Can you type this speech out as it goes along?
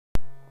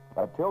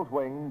A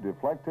Tiltwing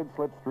deflected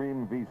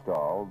slipstream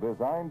VSTOL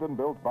designed and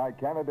built by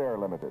Canadair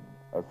Limited,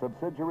 a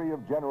subsidiary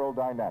of General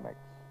Dynamics.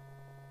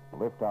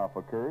 Liftoff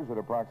occurs at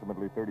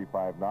approximately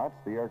 35 knots,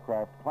 the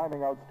aircraft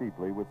climbing out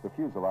steeply with the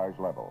fuselage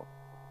level.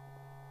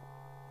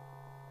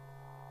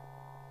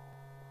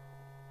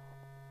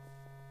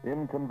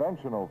 In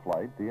conventional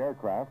flight, the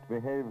aircraft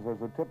behaves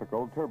as a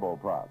typical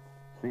turboprop.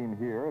 Seen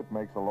here, it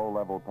makes a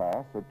low-level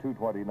pass at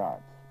 220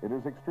 knots. It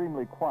is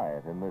extremely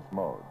quiet in this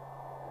mode.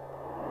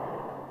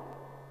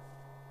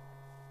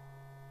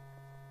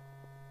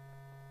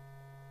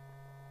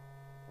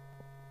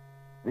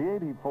 The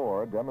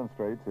 84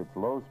 demonstrates its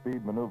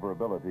low-speed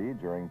maneuverability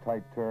during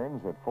tight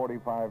turns at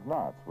 45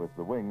 knots with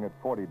the wing at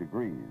 40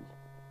 degrees.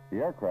 The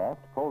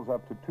aircraft pulls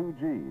up to 2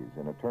 Gs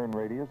in a turn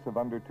radius of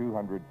under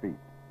 200 feet.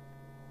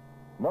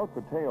 Note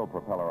the tail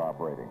propeller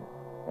operating.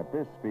 At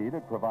this speed,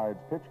 it provides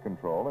pitch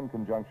control in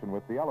conjunction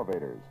with the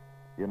elevators.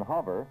 In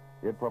hover,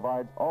 it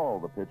provides all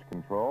the pitch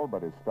control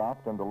but is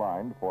stopped and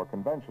aligned for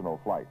conventional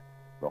flight.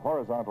 The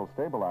horizontal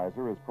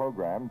stabilizer is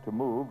programmed to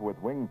move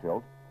with wing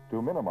tilt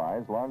to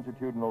minimize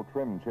longitudinal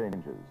trim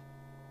changes.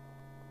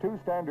 Two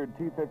standard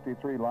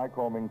T-53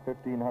 Lycoming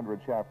 1500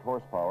 shaft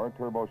horsepower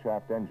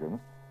turboshaft engines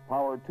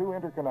power two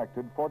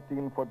interconnected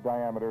 14-foot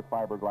diameter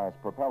fiberglass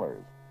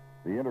propellers.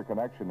 The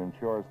interconnection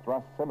ensures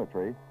thrust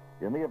symmetry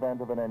in the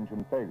event of an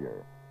engine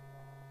failure.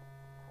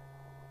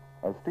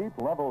 A steep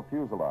level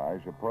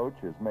fuselage approach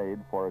is made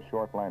for a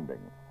short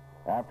landing.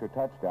 After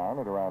touchdown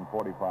at around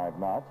 45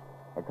 knots,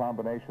 a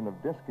combination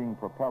of disking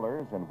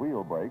propellers and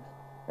wheel brakes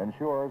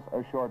ensures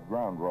a short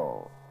ground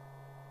roll.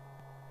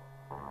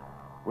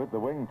 With the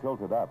wing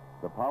tilted up,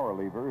 the power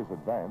lever is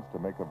advanced to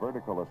make a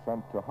vertical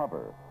ascent to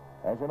hover.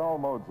 As in all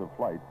modes of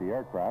flight, the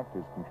aircraft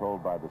is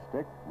controlled by the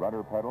stick,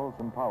 rudder pedals,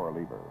 and power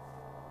lever.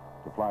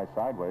 To fly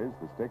sideways,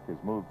 the stick is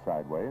moved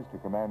sideways to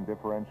command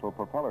differential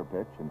propeller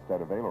pitch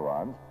instead of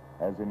ailerons,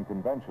 as in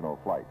conventional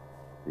flight.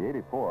 The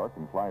 84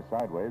 can fly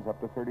sideways up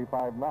to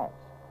 35 knots.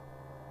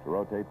 To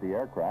rotate the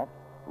aircraft,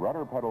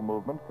 rudder pedal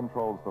movement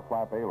controls the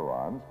flap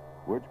ailerons,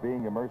 which,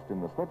 being immersed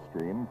in the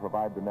slipstream,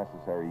 provide the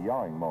necessary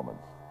yawing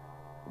moments.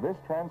 This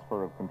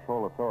transfer of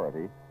control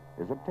authority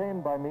is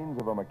obtained by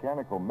means of a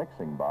mechanical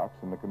mixing box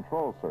in the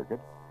control circuit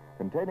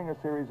containing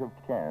a series of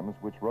cams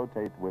which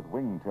rotate with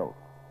wing tilt.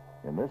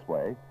 In this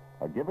way,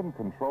 a given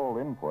control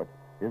input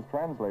is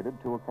translated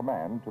to a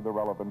command to the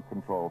relevant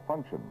control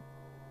function.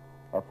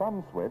 A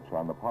thumb switch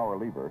on the power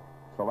lever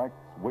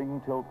selects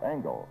wing tilt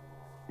angle.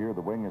 Here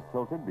the wing is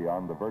tilted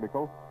beyond the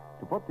vertical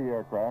to put the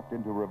aircraft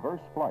into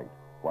reverse flight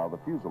while the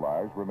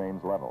fuselage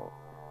remains level.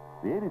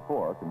 The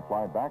 84 can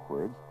fly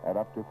backwards at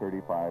up to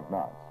 35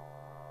 knots.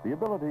 The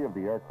ability of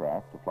the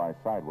aircraft to fly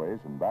sideways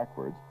and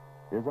backwards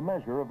is a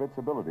measure of its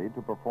ability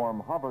to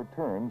perform hover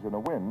turns in a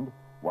wind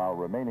while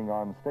remaining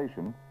on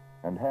station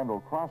and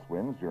handle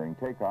crosswinds during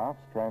takeoffs,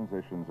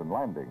 transitions, and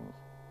landings.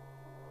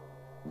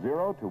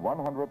 0 to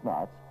 100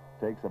 knots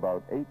takes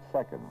about 8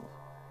 seconds.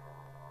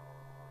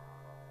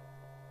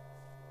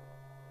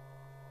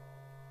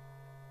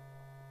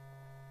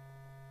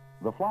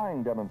 The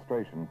flying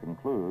demonstration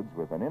concludes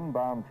with an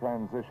inbound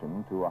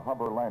transition to a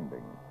hover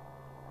landing.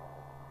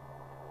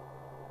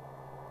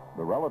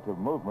 The relative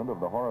movement of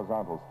the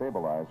horizontal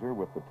stabilizer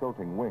with the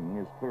tilting wing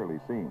is clearly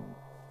seen.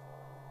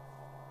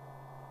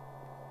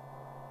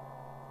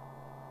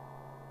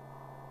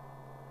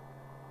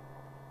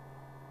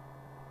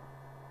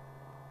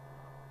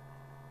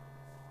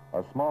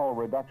 A small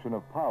reduction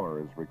of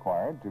power is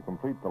required to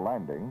complete the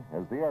landing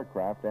as the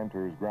aircraft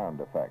enters ground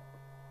effect.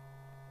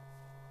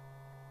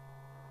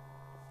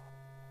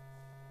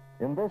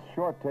 In this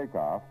short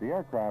takeoff, the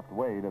aircraft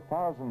weighed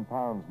 1,000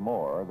 pounds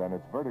more than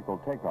its vertical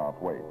takeoff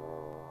weight.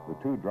 The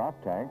two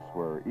drop tanks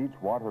were each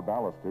water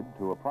ballasted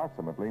to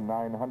approximately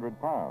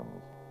 900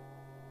 pounds.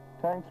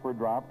 Tanks were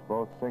dropped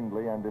both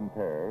singly and in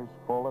pairs,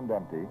 full and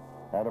empty,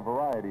 at a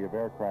variety of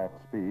aircraft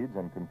speeds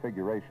and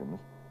configurations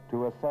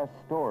to assess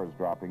stores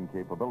dropping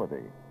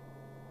capability.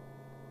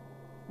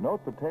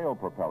 Note the tail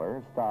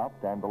propeller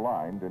stopped and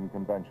aligned in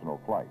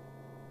conventional flight.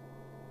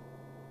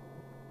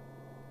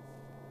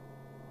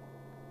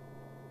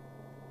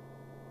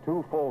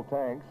 Two full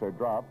tanks are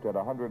dropped at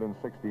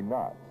 160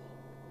 knots.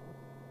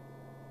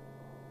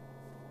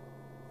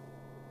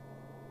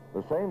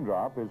 The same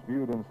drop is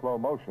viewed in slow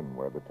motion,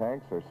 where the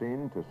tanks are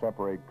seen to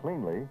separate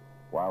cleanly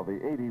while the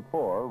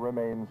 84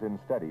 remains in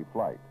steady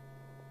flight.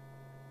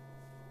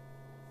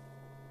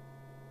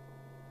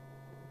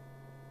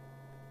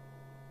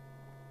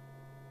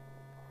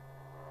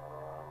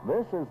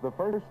 This is the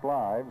first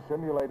live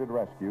simulated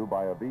rescue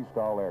by a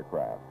VSTOL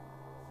aircraft.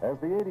 As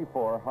the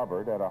 84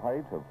 hovered at a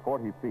height of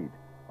 40 feet,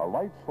 a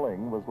light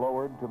sling was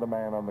lowered to the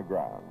man on the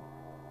ground.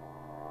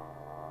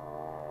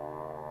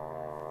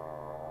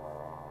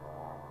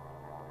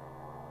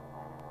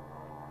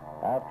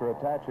 After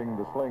attaching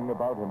the sling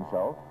about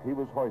himself, he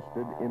was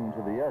hoisted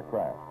into the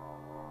aircraft.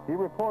 He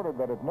reported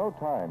that at no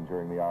time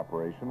during the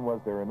operation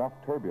was there enough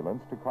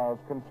turbulence to cause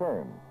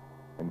concern.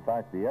 In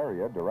fact, the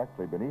area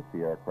directly beneath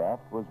the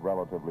aircraft was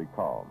relatively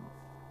calm.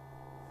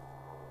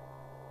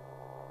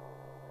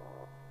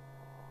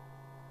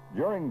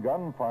 During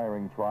gun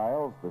firing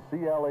trials, the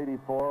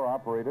CL-84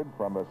 operated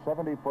from a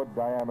 70-foot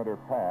diameter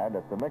pad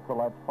at the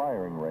Nicollet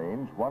firing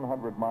range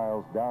 100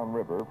 miles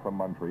downriver from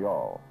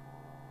Montreal.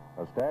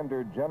 A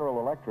standard General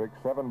Electric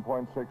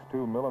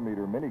 7.62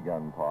 millimeter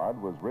minigun pod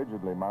was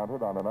rigidly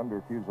mounted on an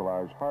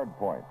under-fuselage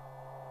hardpoint.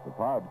 The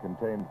pod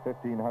contained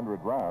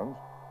 1,500 rounds,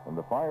 and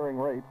the firing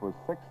rate was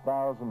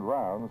 6,000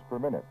 rounds per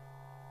minute.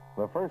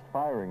 The first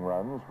firing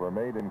runs were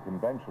made in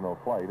conventional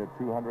flight at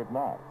 200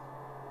 knots.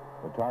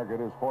 The target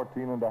is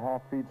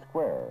 14.5 feet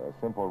square. A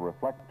simple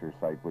reflector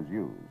sight was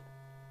used.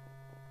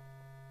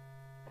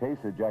 Case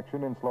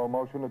ejection in slow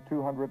motion at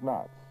 200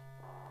 knots.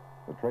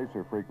 The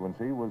tracer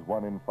frequency was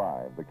 1 in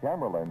 5. The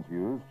camera lens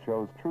used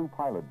shows true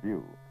pilot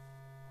view.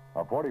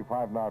 A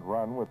 45-knot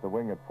run with the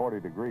wing at 40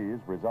 degrees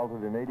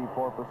resulted in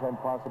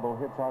 84% possible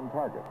hits on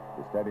target.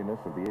 The steadiness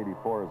of the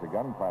 84 as a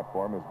gun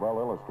platform is well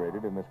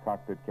illustrated in this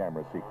cockpit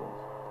camera sequence.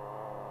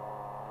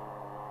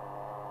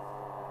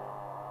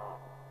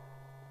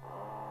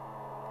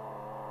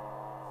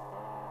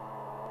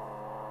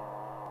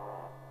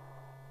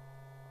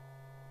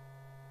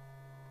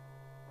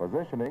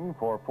 Positioning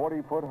for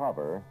 40-foot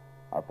hover,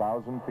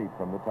 1,000 feet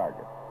from the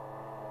target.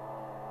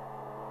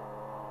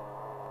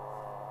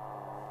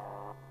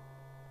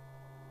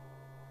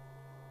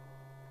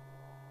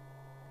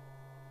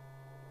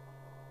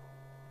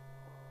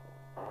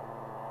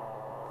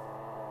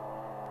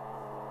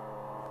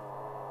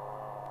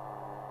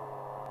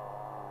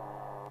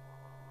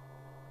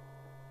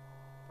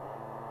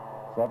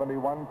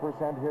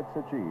 "71% hits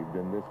achieved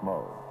in this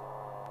mode.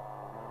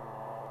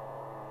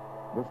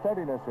 The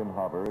steadiness in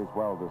hover is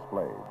well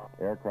displayed.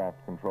 Aircraft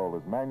control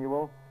is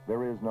manual.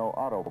 There is no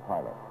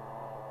autopilot.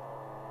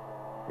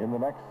 In the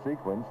next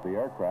sequence, the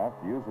aircraft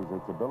uses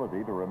its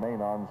ability to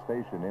remain on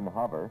station in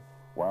hover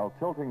while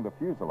tilting the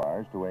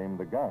fuselage to aim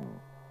the gun.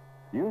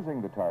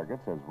 Using the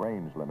targets as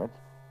range limits,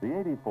 the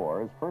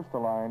 84 is first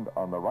aligned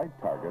on the right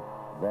target,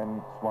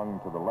 then swung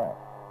to the left.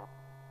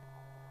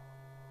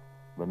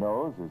 The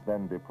nose is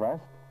then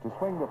depressed to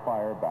swing the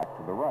fire back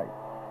to the right.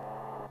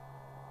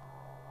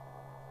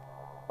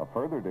 A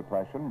further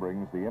depression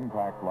brings the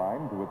impact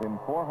line to within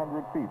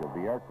 400 feet of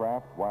the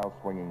aircraft while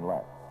swinging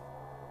left.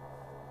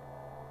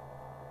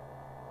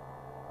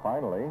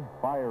 Finally,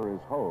 fire is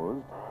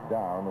hosed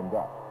down and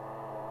up.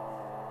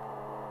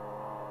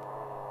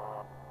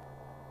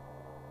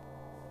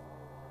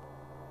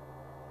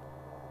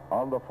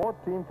 On the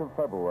 14th of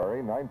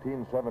February,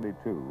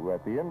 1972,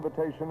 at the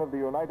invitation of the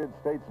United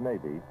States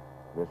Navy,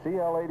 the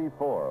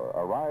CL-84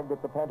 arrived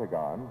at the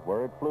Pentagon,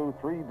 where it flew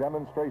 3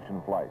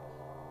 demonstration flights.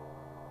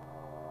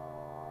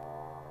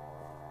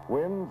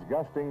 Winds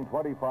gusting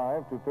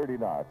 25 to 30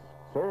 knots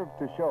served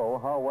to show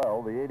how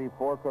well the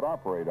 84 could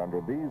operate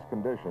under these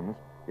conditions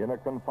in a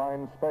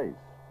confined space.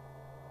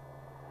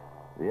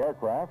 The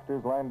aircraft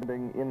is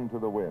landing into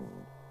the wind.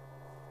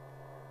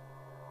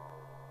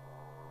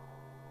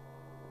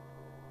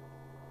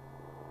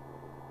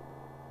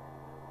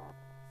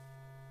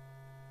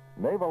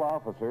 Naval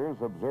officers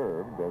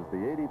observed as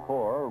the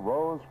 84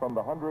 rose from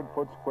the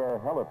 100-foot square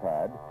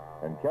helipad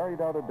and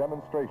carried out a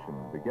demonstration,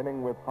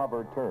 beginning with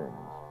hover turns.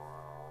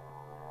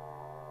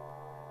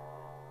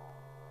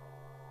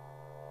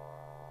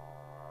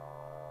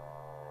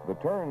 The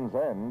turns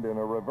end in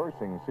a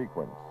reversing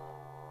sequence.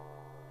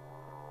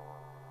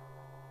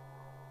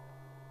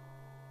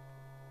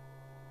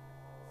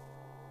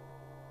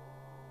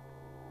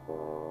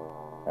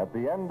 At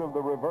the end of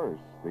the reverse,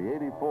 the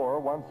 84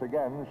 once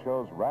again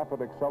shows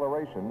rapid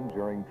acceleration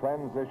during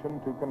transition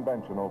to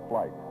conventional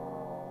flight.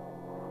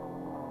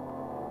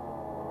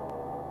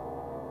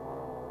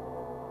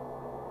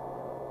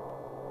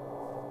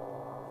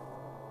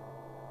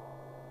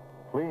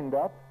 Cleaned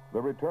up,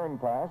 the return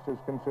pass is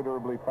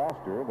considerably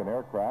faster than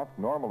aircraft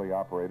normally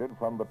operated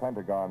from the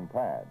Pentagon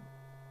pad.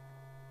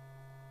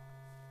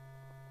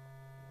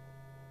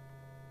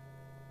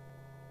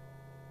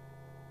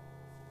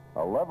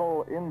 A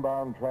level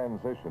inbound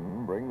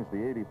transition brings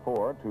the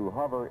 84 to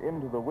hover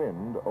into the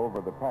wind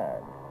over the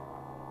pad.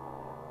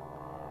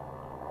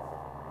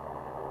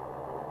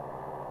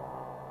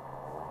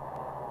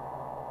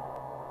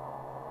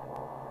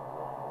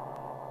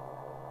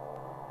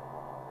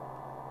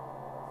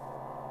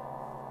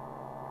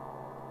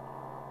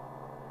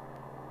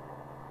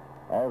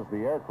 As the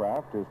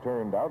aircraft is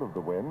turned out of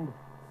the wind,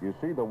 you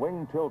see the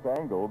wing tilt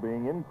angle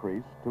being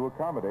increased to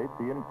accommodate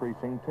the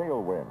increasing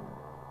tailwind.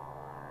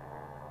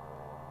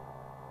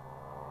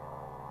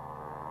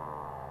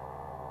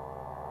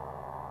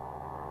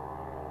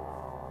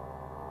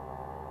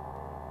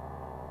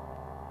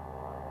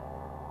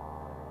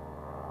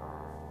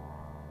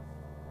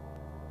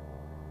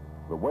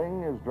 The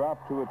wing is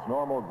dropped to its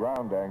normal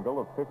ground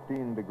angle of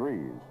 15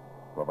 degrees,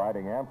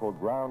 providing ample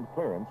ground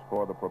clearance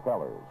for the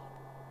propellers.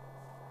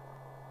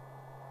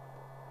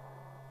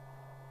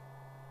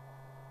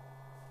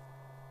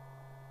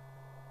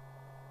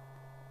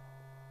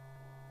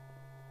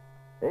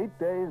 Eight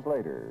days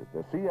later,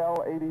 the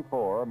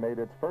CL-84 made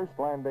its first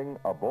landing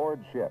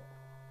aboard ship.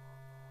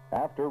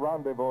 After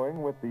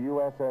rendezvousing with the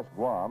USS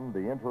Guam,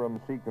 the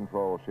interim sea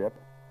control ship,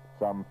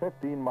 some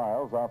 15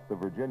 miles off the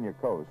Virginia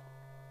coast,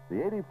 the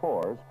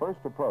 84's first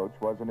approach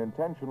was an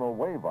intentional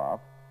wave-off,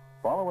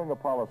 following a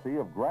policy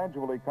of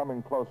gradually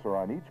coming closer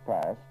on each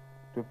pass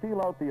to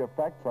feel out the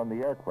effects on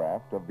the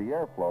aircraft of the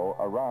airflow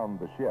around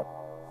the ship.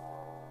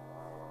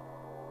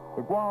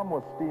 The Guam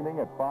was steaming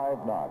at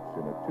 5 knots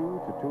in a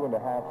 2 to 2.5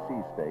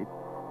 sea state,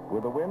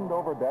 with a wind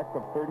over deck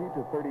of 30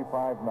 to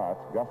 35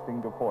 knots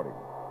gusting to 40.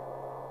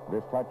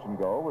 This touch and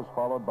go was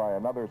followed by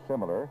another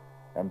similar,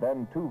 and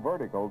then 2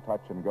 vertical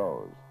touch and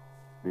goes,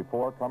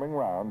 before coming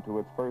round to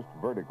its first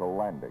vertical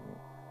landing.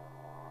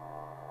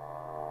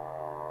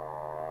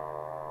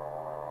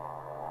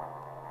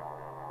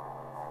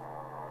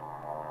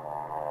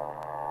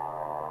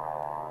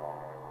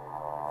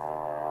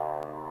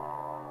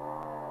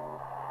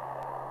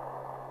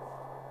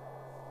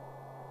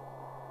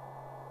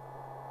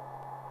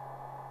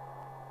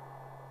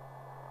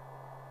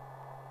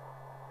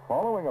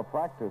 Following a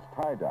practice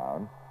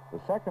tie-down, the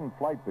second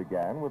flight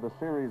began with a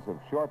series of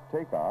short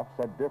takeoffs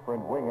at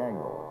different wing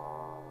angles.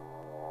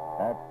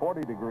 At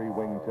 40-degree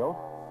wing tilt,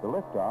 the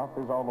liftoff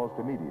is almost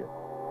immediate.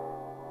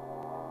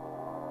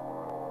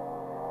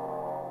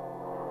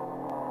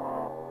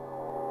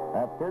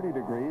 At 30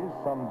 degrees,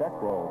 some deck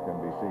roll can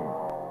be seen.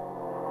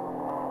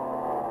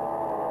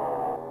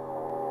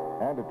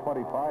 And at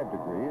 25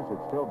 degrees, it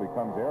still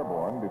becomes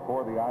airborne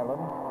before the island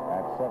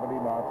at 70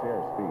 knots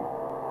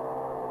airspeed.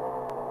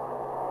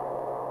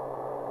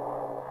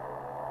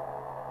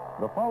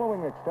 The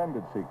following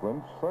extended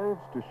sequence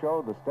serves to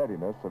show the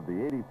steadiness of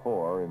the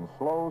 84 in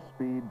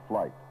slow-speed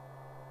flight.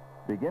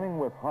 Beginning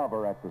with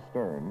hover at the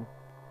stern,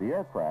 the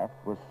aircraft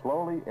was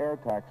slowly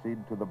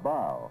air-taxied to the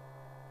bow.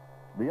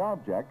 The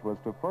object was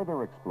to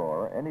further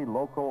explore any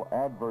local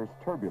adverse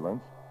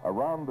turbulence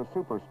around the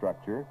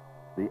superstructure,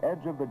 the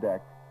edge of the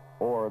deck,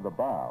 or the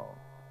bow.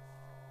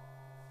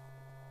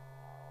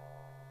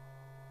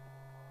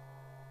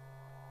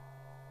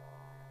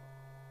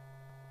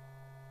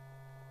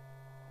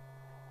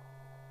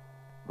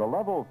 The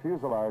level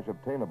fuselage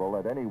obtainable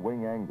at any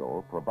wing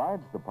angle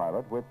provides the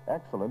pilot with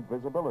excellent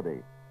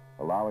visibility,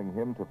 allowing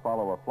him to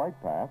follow a flight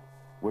path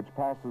which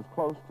passes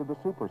close to the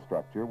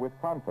superstructure with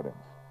confidence.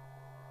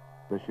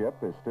 The ship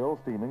is still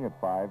steaming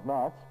at 5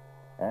 knots,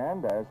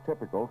 and as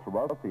typical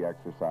throughout the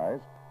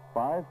exercise,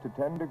 5 to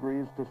 10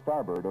 degrees to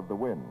starboard of the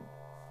wind.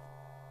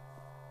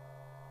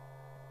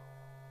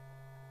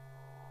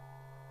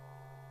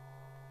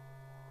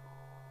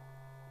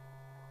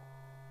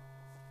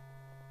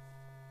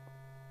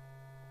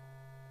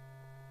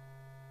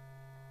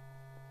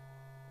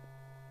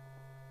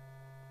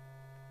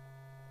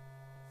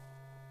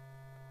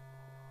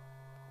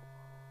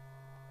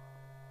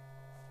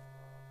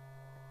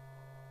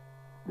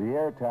 The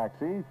air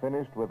taxi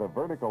finished with a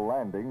vertical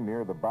landing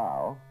near the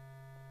bow,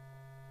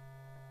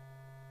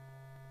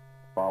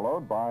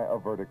 followed by a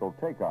vertical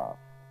takeoff.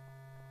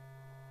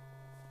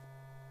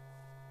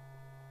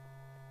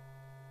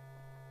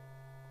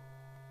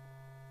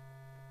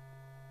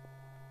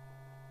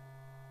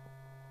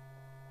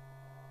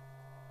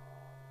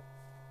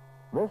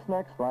 This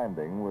next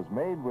landing was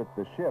made with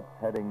the ship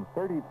heading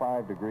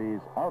 35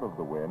 degrees out of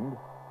the wind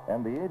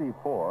and the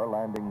 84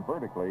 landing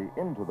vertically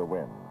into the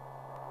wind.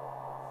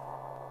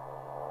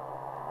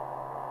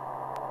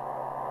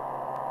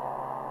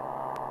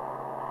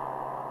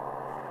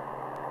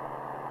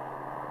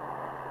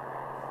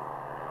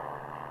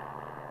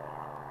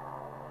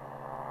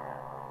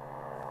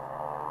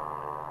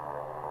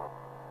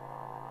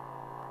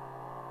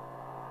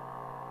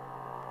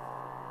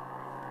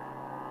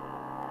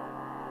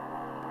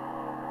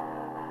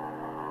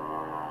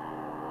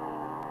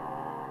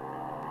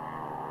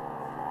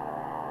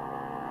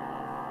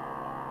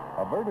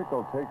 A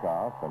vertical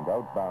takeoff and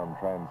outbound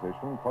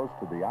transition close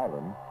to the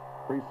island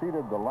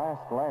preceded the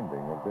last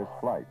landing of this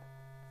flight.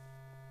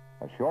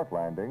 A short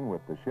landing with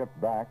the ship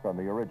back on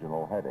the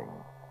original heading.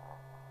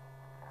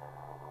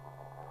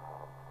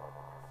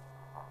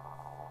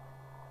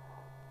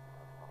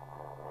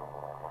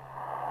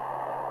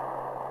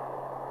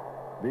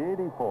 The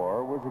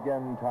 84 was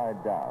again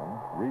tied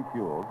down,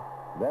 refueled,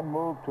 then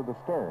moved to the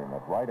stern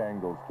at right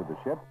angles to the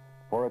ship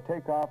for a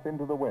takeoff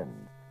into the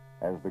wind,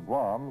 as the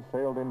Guam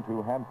sailed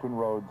into Hampton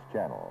Roads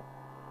Channel.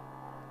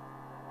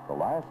 The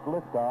last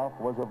liftoff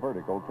was a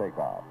vertical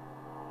takeoff.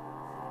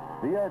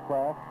 The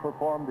aircraft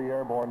performed the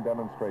airborne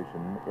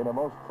demonstration in a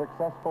most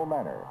successful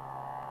manner,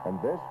 and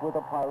this with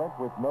a pilot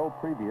with no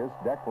previous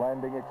deck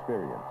landing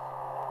experience.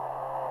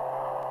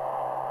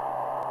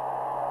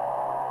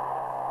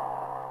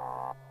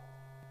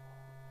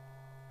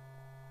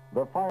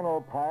 The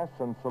final pass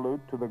and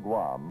salute to the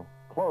Guam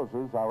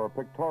closes our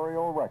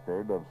pictorial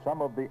record of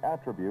some of the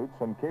attributes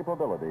and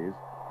capabilities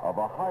of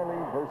a highly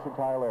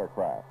versatile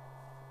aircraft,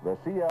 the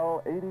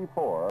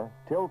CL-84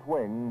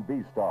 Tiltwing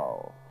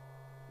VSTOL.